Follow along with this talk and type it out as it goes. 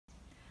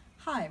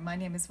Hi, my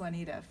name is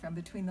Juanita from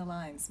Between the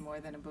Lines, More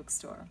Than a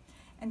Bookstore.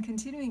 And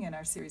continuing in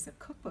our series of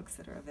cookbooks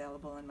that are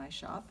available in my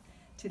shop,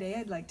 today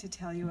I'd like to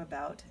tell you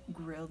about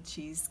Grilled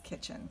Cheese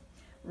Kitchen,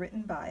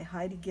 written by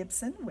Heidi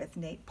Gibson with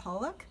Nate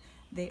Pollak.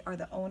 They are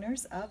the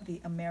owners of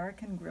the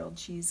American Grilled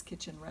Cheese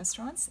Kitchen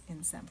restaurants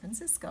in San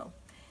Francisco.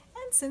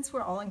 And since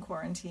we're all in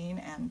quarantine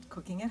and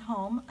cooking at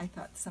home, I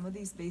thought some of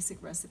these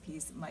basic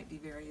recipes might be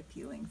very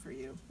appealing for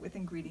you with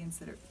ingredients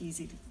that are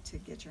easy to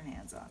get your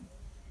hands on.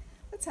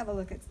 Let's have a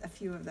look at a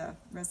few of the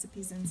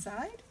recipes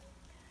inside.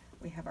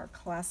 We have our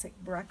classic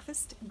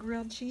breakfast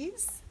grilled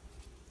cheese,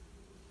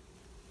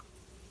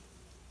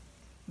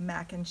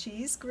 mac and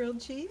cheese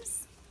grilled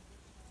cheese,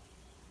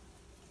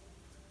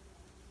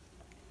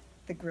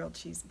 the grilled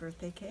cheese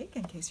birthday cake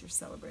in case you're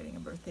celebrating a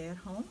birthday at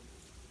home.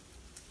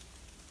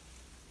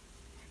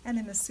 And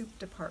in the soup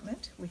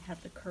department, we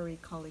have the curry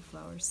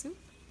cauliflower soup,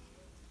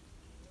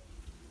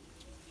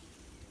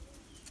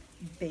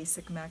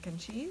 basic mac and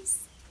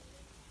cheese,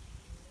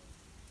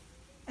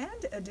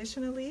 and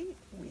additionally,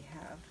 we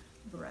have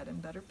bread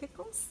and butter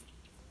pickles.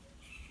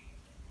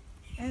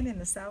 And in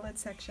the salad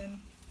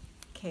section,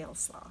 kale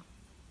slaw.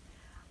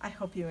 I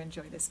hope you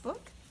enjoy this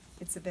book.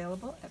 It's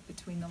available at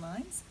Between the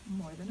Lines,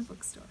 More Than a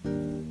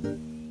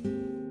Bookstore.